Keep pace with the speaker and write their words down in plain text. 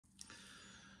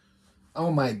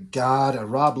Oh my God, a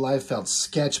Rob Liefeld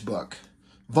sketchbook.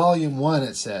 Volume 1,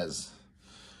 it says.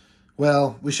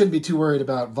 Well, we shouldn't be too worried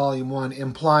about Volume 1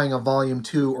 implying a Volume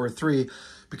 2 or 3,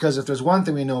 because if there's one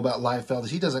thing we know about Liefeld,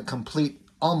 is he doesn't complete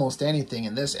almost anything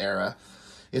in this era.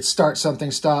 It's start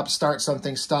something, stop, start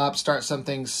something, stop, start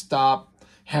something, stop,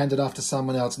 hand it off to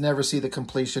someone else, never see the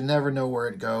completion, never know where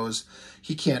it goes.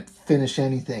 He can't finish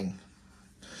anything.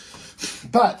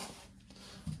 But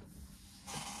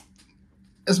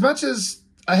as much as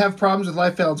I have problems with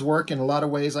Liefeld's work in a lot of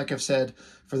ways, like I've said,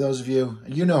 for those of you,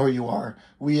 you know who you are.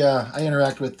 I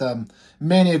interact with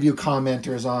many of you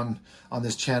commenters on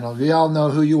this channel. We all know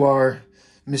who you are.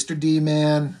 Mr.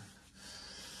 D-Man,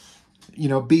 you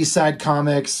know, B-Side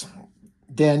Comics,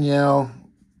 Danielle,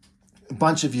 a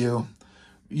bunch of you.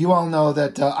 You all know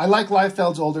that I like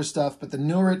Liefeld's older stuff, but the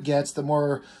newer it gets, the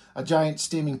more a giant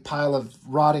steaming pile of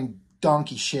rotting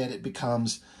donkey shit it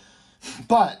becomes.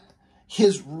 But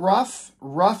his rough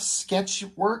sketch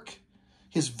work,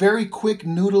 his very quick,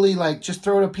 noodly, like just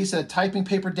throw a piece of typing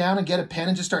paper down and get a pen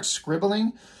and just start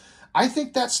scribbling. I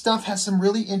think that stuff has some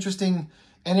really interesting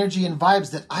energy and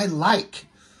vibes that I like.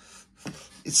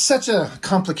 It's such a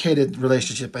complicated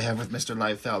relationship I have with Mr.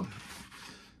 Liefeld.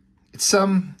 It's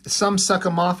some suck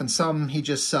him off and some he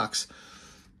just sucks.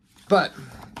 But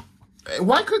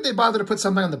why couldn't they bother to put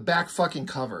something on the back fucking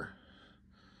cover?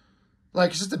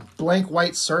 Like, it's just a blank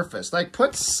white surface. Like,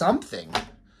 put something.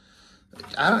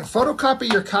 I don't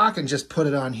photocopy your cock and just put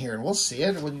it on here, and we'll see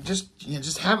it. When you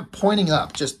just have it pointing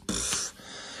up, just pff,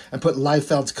 and put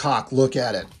Liefeld's cock. Look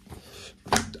at it.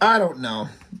 I don't know.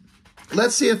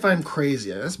 Let's see if I'm crazy.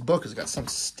 This book has got some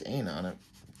stain on it.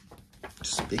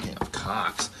 Speaking of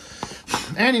cocks.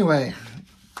 Anyway,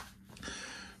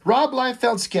 Rob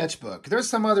Liefeld sketchbook. There's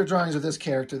some other drawings of this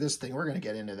character, this thing. We're going to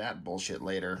get into that bullshit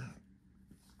later.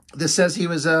 This says he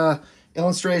was a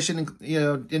illustration, you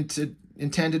know,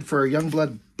 intended for young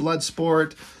blood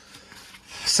sport.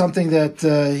 Something that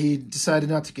he decided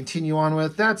not to continue on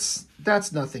with. That's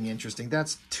nothing interesting.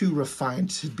 That's too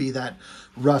refined to be that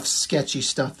rough, sketchy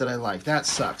stuff that I like. That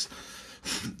sucks.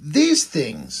 These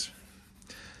things,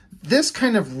 this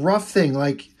kind of rough thing,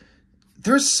 like,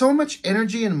 there's so much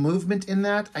energy and movement in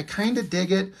that. I kind of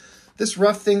dig it. This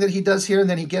rough thing that he does here, and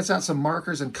then he gets out some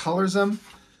markers and colors them.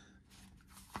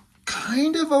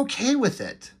 Kind of okay with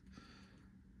it.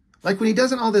 Like when he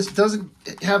doesn't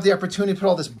have the opportunity to put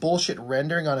all this bullshit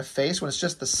rendering on a face when it's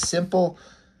just the simple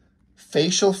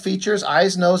facial features,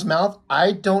 eyes, nose, mouth.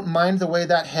 I don't mind the way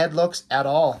that head looks at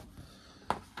all.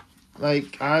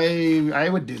 Like, I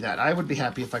would do that. I would be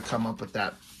happy if I come up with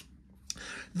that.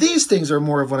 These things are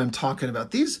more of what I'm talking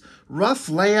about. These rough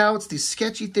layouts, these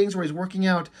sketchy things where he's working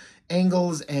out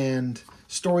angles and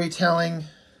storytelling.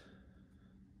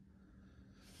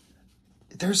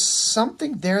 There's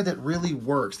something there that really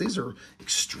works. These are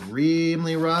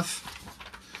extremely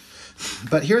rough.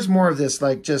 But here's more of this,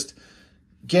 like just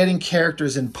getting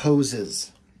characters in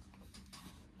poses.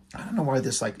 I don't know why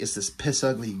this, like, is this piss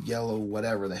ugly yellow,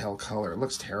 whatever the hell color. It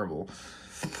looks terrible.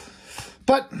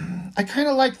 But I kind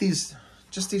of like these,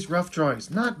 just these rough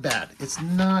drawings. Not bad. It's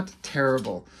not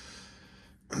terrible.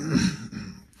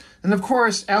 And of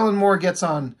course, Alan Moore gets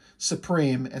on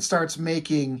Supreme and starts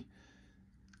making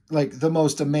like the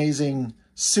most amazing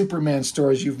Superman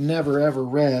stories you've never ever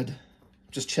read.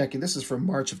 Just checking. This is from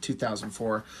March of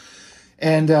 2004.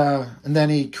 And then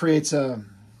he creates a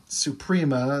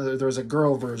Suprema. There's a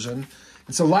girl version.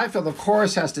 And so Liefeld, of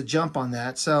course, has to jump on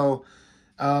that. So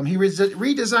he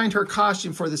redesigned her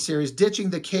costume for the series,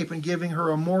 ditching the cape and giving her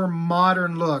a more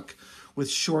modern look with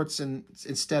shorts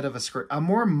instead of a skirt. A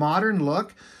more modern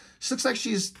look? She looks like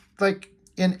she's like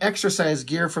in exercise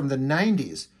gear from the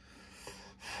 90s.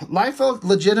 Liefeld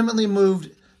legitimately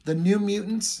moved the New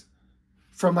Mutants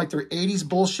from like their 80s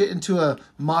bullshit into a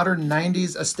modern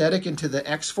 90s aesthetic into the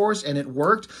X-Force, and it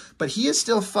worked, but he is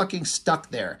still fucking stuck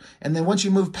there. And then once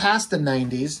you move past the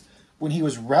 90s, when he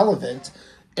was relevant,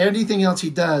 anything else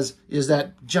he does is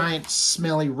that giant,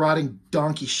 smelly, rotting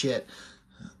donkey shit.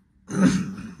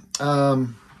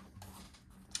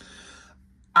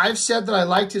 I've said that I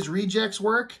liked his Rejects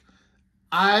work.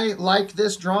 I like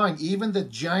this drawing, even the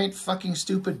giant fucking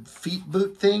stupid feet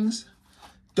boot things.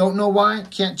 Don't know why,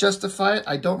 can't justify it.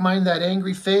 I don't mind that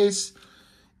angry face.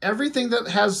 Everything that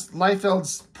has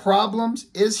Liefeld's problems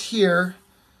is here,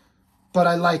 but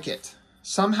I like it.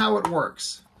 Somehow it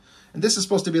works. And this is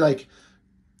supposed to be like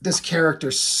this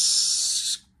character,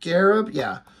 Scarab,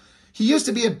 yeah. He used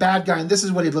to be a bad guy, and this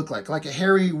is what he'd look like a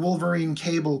hairy Wolverine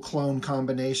Cable clone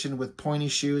combination with pointy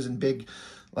shoes and big,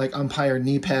 like, umpire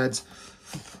knee pads.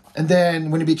 And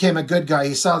then when he became a good guy,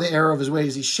 he saw the error of his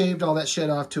ways. He shaved all that shit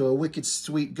off to a wicked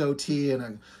sweet goatee and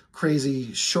a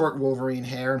crazy short Wolverine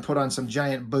hair and put on some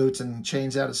giant boots and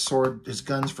changed out his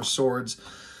guns for swords.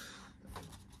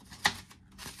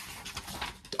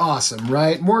 Awesome,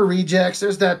 right? More rejects.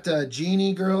 There's that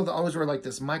genie girl that always wore like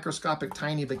this microscopic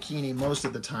tiny bikini most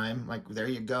of the time. Like, there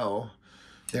you go.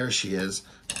 There she is.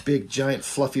 Big, giant,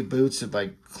 fluffy boots with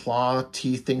like claw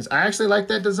teeth things. I actually like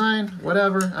that design.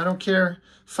 Whatever. I don't care.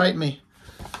 Fight me.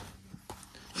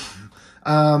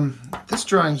 This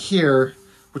drawing here,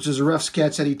 which is a rough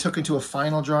sketch that he took into a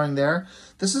final drawing there.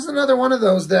 This is another one of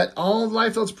those that all of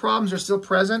Liefeld's problems are still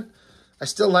present. I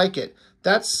still like it.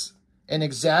 That's an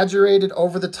exaggerated,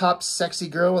 over-the-top, sexy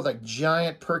girl with like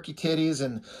giant perky titties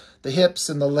and the hips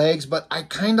and the legs, but I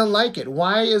kind of like it.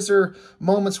 Why is there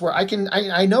moments where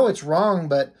I know it's wrong,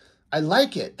 but I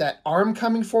like it. That arm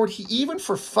coming forward. He even,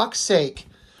 for fuck's sake,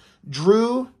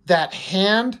 drew that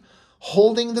hand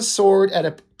holding the sword at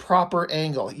a proper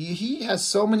angle. He has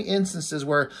so many instances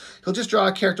where he'll just draw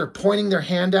a character pointing their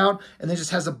hand out and then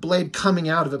just has a blade coming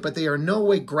out of it, but they are no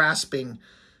way grasping.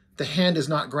 The hand is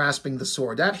not grasping the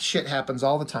sword. That shit happens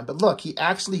all the time. But look, he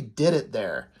actually did it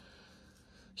there.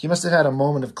 He must have had a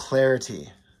moment of clarity.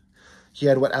 He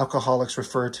had what alcoholics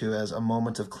refer to as a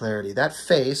moment of clarity. That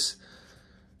face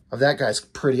of that guy's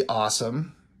pretty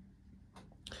awesome.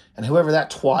 And whoever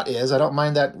that twat is, I don't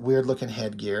mind that weird-looking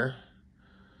headgear.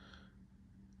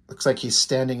 Looks like he's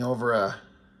standing over a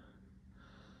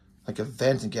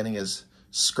vent and getting his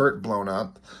skirt blown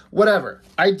up. Whatever.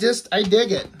 I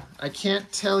dig it. I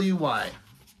can't tell you why.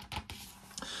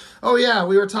 Oh yeah,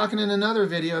 we were talking in another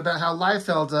video about how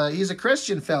Liefeld, he's a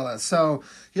Christian fella, so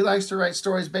he likes to write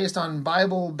stories based on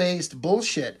Bible-based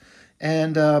bullshit.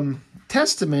 And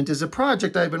Testament is a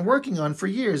project I've been working on for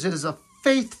years. It is a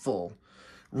faithful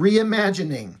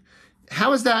reimagining.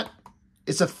 How is that?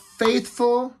 It's a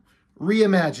faithful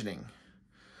reimagining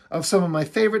of some of my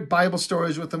favorite Bible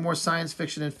stories with a more science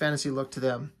fiction and fantasy look to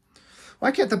them.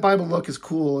 Why can't the Bible look as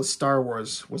cool as Star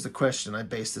Wars was the question I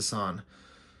based this on.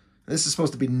 This is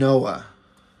supposed to be Noah.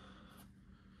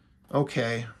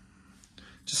 Okay.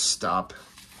 Just stop.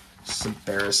 It's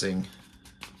embarrassing.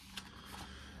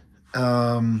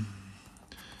 Reimagining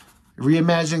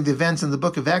the events in the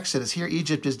book of Exodus. Here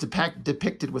Egypt is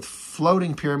depicted with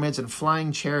floating pyramids and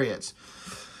flying chariots.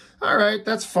 All right,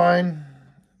 that's fine.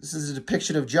 This is a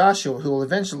depiction of Joshua, who will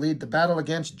eventually lead the battle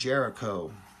against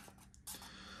Jericho.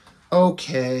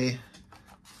 Okay.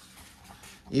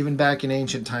 Even back in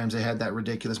ancient times, they had that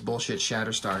ridiculous bullshit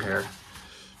Shatterstar hair.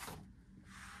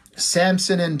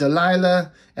 Samson and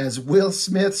Delilah as Will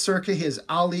Smith, circa his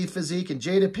Ali physique, and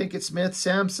Jada Pinkett Smith.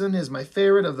 Samson is my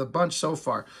favorite of the bunch so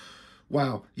far.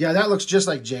 Wow. Yeah, that looks just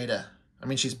like Jada. I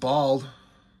mean, she's bald.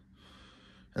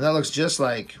 And that looks just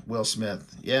like Will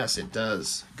Smith. Yes, it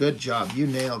does. Good job. You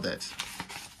nailed it.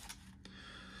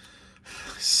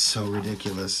 So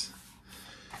ridiculous.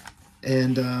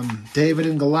 And David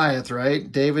and Goliath, right?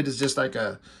 David is just like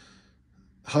a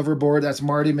hoverboard. That's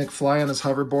Marty McFly on his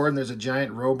hoverboard, and there's a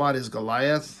giant robot is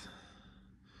Goliath.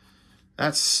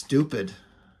 That's stupid.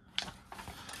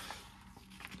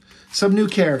 Some new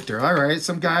character. All right,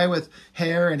 some guy with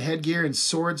hair and headgear and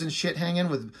swords and shit hanging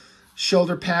with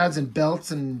shoulder pads and belts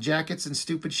and jackets and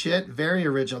stupid shit. Very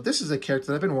original. This is a character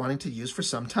that I've been wanting to use for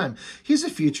some time. He's a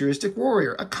futuristic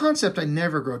warrior, a concept I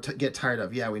never get tired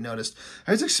of. Yeah, we noticed.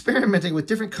 I was experimenting with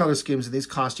different color schemes in these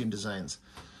costume designs.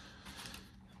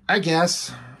 I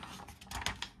guess.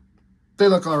 They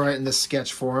look all right in this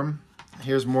sketch form.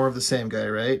 Here's more of the same guy,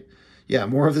 right? Yeah,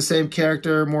 more of the same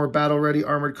character, more battle-ready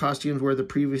armored costumes, where the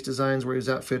previous designs where he was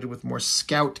outfitted with more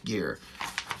scout gear.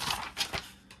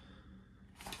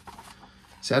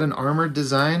 Is that an armored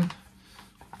design?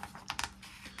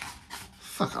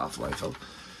 Fuck off, Liefeld.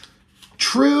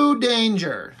 True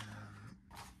Danger.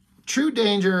 True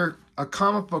Danger, a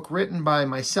comic book written by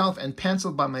myself and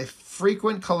penciled by my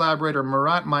frequent collaborator,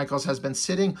 Murat Michaels, has been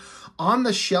sitting on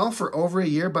the shelf for over a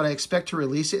year, but I expect to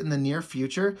release it in the near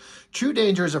future. True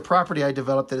Danger is a property I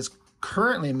developed that is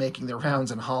currently making the rounds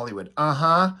in Hollywood.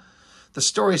 The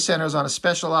story centers on a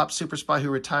special ops super spy who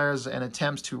retires and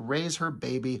attempts to raise her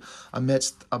baby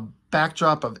amidst a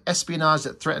backdrop of espionage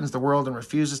that threatens the world and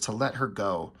refuses to let her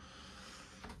go.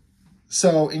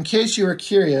 So, in case you were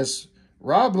curious,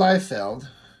 Rob Liefeld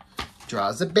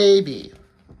draws a baby.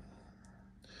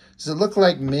 Does it look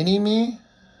like Mini-Me?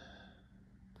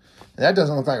 That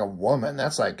doesn't look like a woman.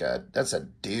 That's a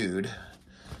dude.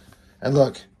 And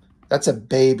look, that's a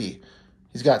baby.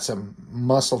 He's got some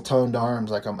muscle-toned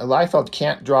arms. Like Liefeld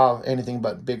can't draw anything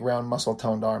but big, round,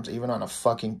 muscle-toned arms, even on a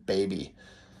fucking baby.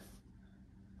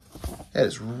 That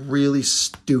is really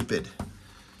stupid.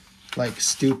 Like,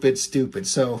 stupid.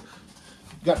 So,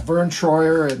 you got Vern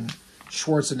Troyer and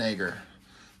Schwarzenegger.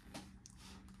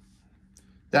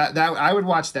 That I would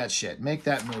watch that shit. Make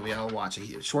that movie. I'll watch it.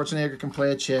 Schwarzenegger can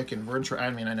play a chick, and Vern Troyer, I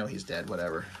mean, I know he's dead.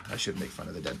 Whatever. I shouldn't make fun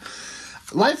of the dead.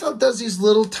 Liefeld does these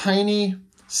little tiny,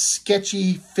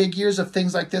 sketchy figures of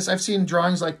things like this. I've seen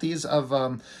drawings like these of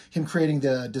him creating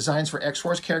the designs for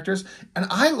X-Force characters, and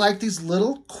I like these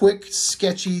little, quick,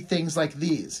 sketchy things like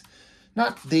these.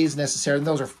 Not these necessarily.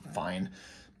 Those are fine.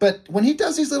 But when he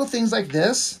does these little things like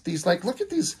this, these, like, look at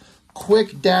these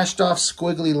quick, dashed-off,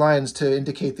 squiggly lines to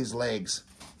indicate these legs.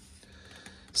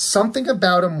 Something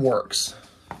about him works.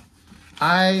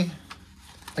 I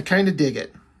kind of dig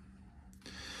it.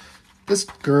 This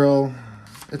girl,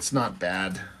 it's not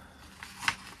bad.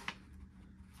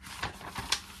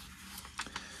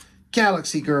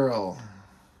 Galaxy Girl.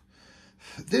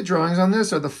 The drawings on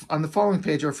this are on the following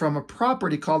page are from a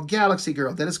property called Galaxy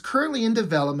Girl that is currently in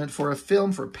development for a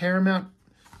film for Paramount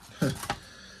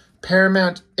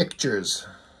Pictures.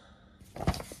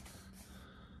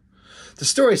 The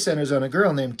story centers on a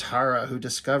girl named Tara who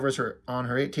discovers on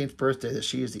her 18th birthday that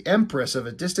she is the empress of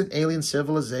a distant alien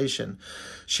civilization.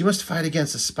 She must fight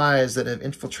against the spies that have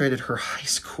infiltrated her high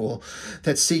school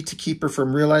that seek to keep her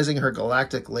from realizing her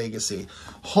galactic legacy.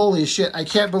 Holy shit, I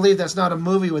can't believe that's not a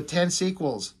movie with 10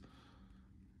 sequels.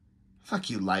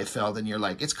 Fuck you, Liefeld, and you're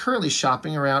like, it's currently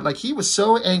shopping around. Like, he was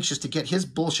so anxious to get his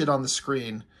bullshit on the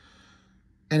screen,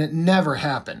 and it never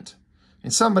happened.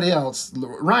 And somebody else,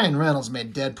 Ryan Reynolds,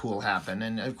 made Deadpool happen.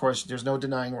 And, of course, there's no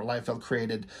denying where Liefeld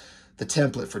created the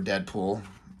template for Deadpool.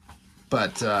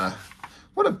 But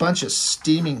what a bunch of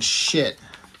steaming shit.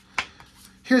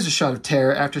 Here's a shot of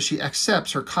Tara after she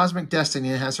accepts her cosmic destiny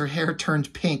and has her hair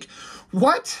turned pink.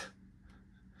 What?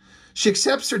 She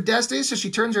accepts her destiny, so she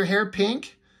turns her hair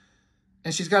pink?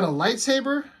 And she's got a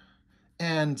lightsaber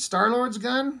and Star-Lord's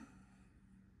gun?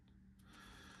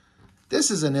 This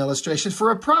is an illustration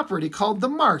for a property called The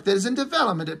Mark that is in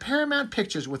development at Paramount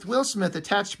Pictures with Will Smith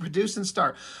attached to produce and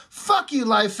star. Fuck you,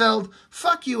 Liefeld.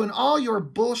 Fuck you and all your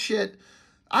bullshit.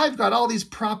 I've got all these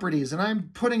properties and I'm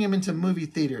putting them into movie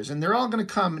theaters and they're all going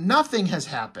to come. Nothing has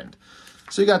happened.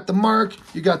 So you got The Mark.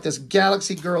 You got this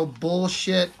Galaxy Girl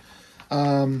bullshit.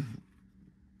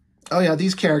 Oh yeah,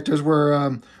 these characters were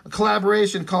a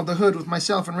collaboration called The Hood with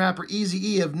myself and rapper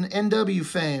Eazy-E of NW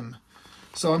fame.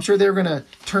 So I'm sure they were going to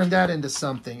turn that into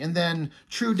something. And then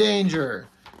True Danger.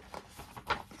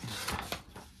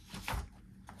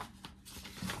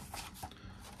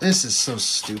 This is so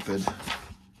stupid.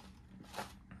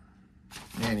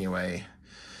 Anyway,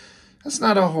 that's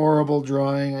not a horrible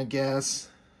drawing, I guess.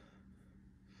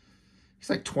 He's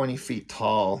like 20 feet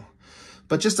tall.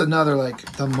 But just another,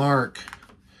 like, The Mark.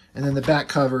 And then the back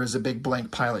cover is a big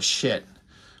blank pile of shit,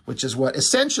 which is what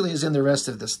essentially is in the rest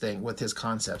of this thing with his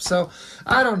concept. So,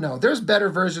 I don't know. There's better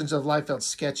versions of Liefeld's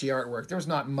sketchy artwork. There was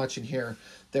not much in here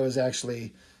that was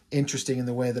actually interesting in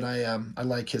the way that I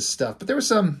like his stuff. But there was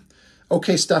some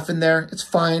okay stuff in there. It's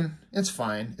fine. It's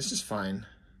fine. It's just fine.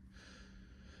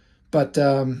 But,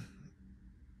 man,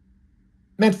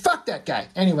 fuck that guy.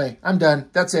 Anyway, I'm done.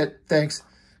 That's it. Thanks.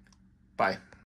 Bye.